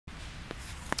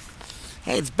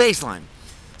Hey, it's Baseline.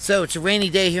 So it's a rainy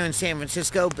day here in San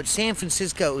Francisco, but San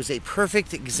Francisco is a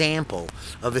perfect example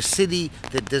of a city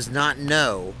that does not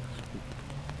know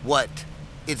what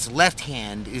its left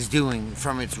hand is doing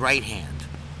from its right hand.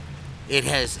 It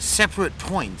has separate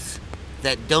points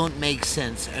that don't make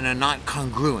sense and are not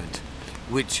congruent,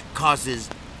 which causes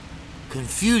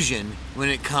confusion when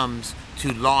it comes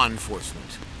to law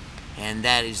enforcement. And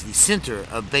that is the center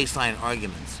of Baseline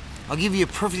arguments. I'll give you a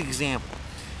perfect example.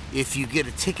 If you get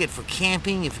a ticket for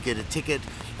camping, if you get a ticket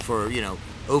for,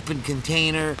 open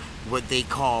container, what they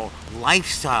call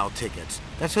lifestyle tickets,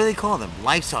 that's what they call them,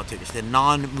 lifestyle tickets, they're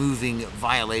non-moving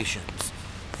violations.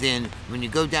 Then when you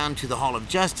go down to the Hall of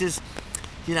Justice,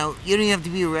 you don't even have to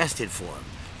be arrested for them.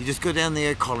 You just go down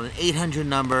there, call an 800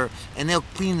 number, and they'll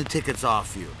clean the tickets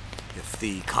off you. If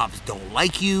the cops don't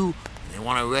like you, they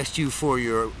want to arrest you for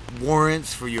your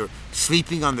warrants, for your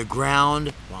sleeping on the ground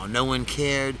while no one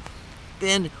cared,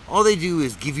 then all they do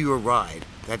is give you a ride.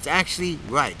 That's actually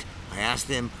right. I asked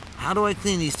them, how do I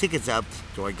clean these tickets up?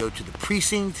 Do I go to the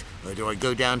precinct or do I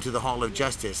go down to the Hall of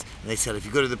Justice? And they said, if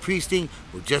you go to the precinct,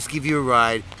 we'll just give you a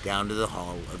ride down to the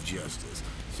Hall of Justice.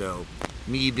 So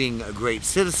me being a great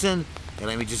citizen, they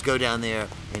let me just go down there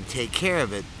and take care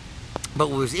of it. But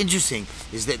what was interesting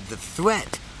is that the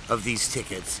threat of these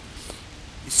tickets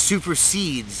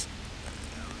supersedes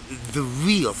the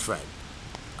real threat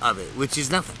of it, which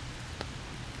is nothing.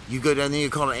 You go down there, you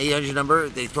call an 800 number,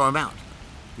 they throw them out.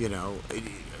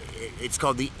 It's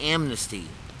called the amnesty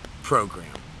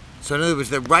program. So in other words,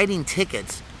 they're writing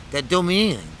tickets that don't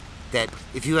mean anything. That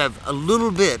if you have a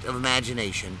little bit of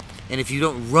imagination, and if you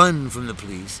don't run from the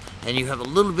police, and you have a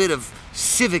little bit of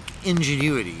civic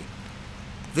ingenuity,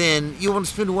 then you won't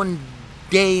spend one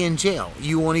day in jail.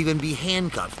 You won't even be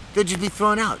handcuffed. They'll just be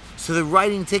thrown out. So they're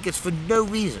writing tickets for no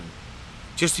reason,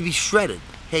 just to be shredded.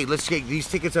 Hey, let's take these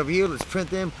tickets over here, let's print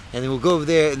them, and then we'll go over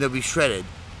there and they'll be shredded.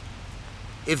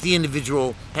 If the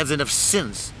individual has enough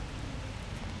sense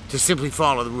to simply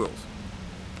follow the rules.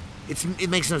 It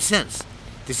makes no sense.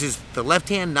 This is the left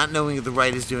hand not knowing what the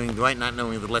right is doing, the right not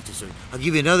knowing what the left is doing. I'll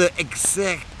give you another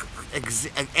excellent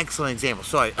example.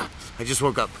 Sorry, I just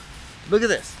woke up. Look at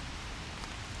this.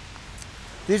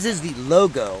 This is the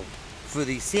logo for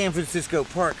the San Francisco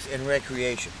Parks and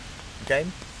Recreation, okay?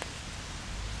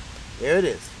 There it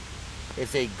is.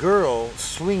 It's a girl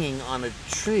swinging on a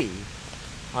tree,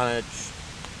 on a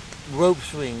rope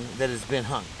swing that has been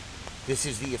hung. This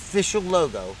is the official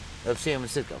logo of San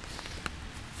Francisco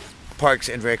Parks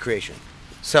and Recreation.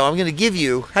 So I'm going to give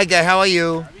you, hi guy, how are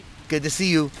you? Good to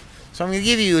see you. So I'm going to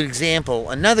give you an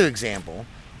example, another example,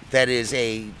 that is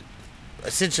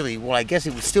essentially, well, I guess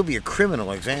it would still be a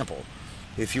criminal example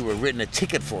if you were written a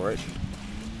ticket for it.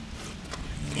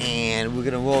 And we're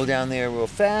going to roll down there real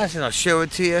fast and I'll show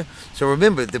it to you. So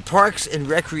remember, the Parks and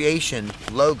Recreation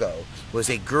logo was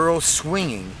a girl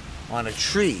swinging on a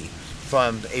tree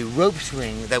from a rope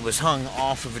swing that was hung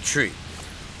off of a tree.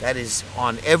 That is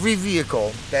on every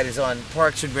vehicle that is on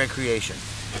Parks and Recreation.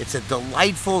 It's a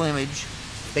delightful image.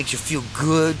 Makes you feel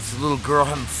good. It's a little girl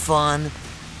having fun.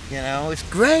 It's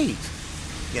great.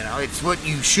 It's what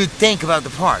you should think about the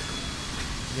park.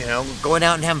 Going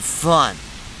out and having fun.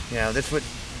 That's what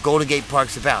Golden Gate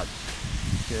Park's about.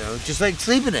 Just like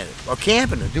sleeping in it, or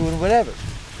camping, or doing whatever.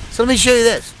 So let me show you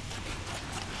this.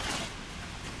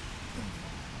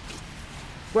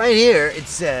 Right here it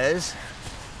says,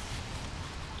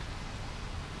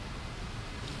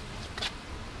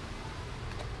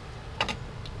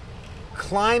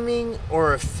 climbing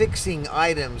or affixing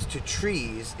items to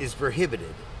trees is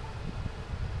prohibited.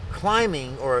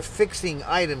 Climbing or affixing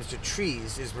items to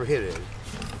trees is prohibited.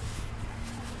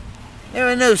 There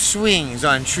are no swings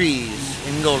on trees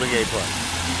in Golden Gate Park.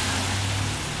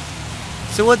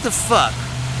 So what the fuck?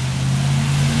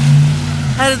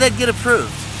 How did that get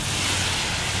approved?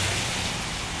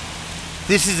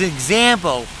 This is an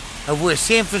example of where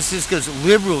San Francisco's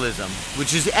liberalism,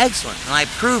 which is excellent and I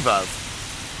approve of,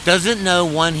 doesn't know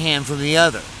one hand from the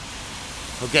other.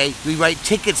 Okay? We write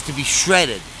tickets to be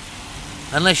shredded,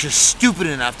 unless you're stupid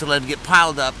enough to let them get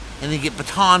piled up and then get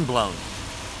baton blown.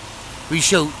 We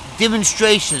show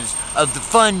demonstrations of the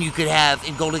fun you could have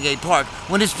in Golden Gate Park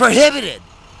when it's prohibited.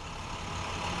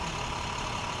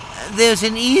 There's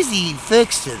an easy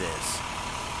fix to this.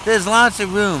 There's lots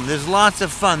of room, there's lots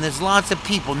of fun, there's lots of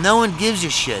people. No one gives a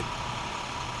shit.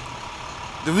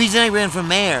 The reason I ran for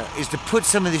mayor is to put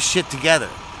some of this shit together.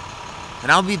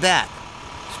 And I'll be back.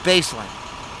 It's Baseline.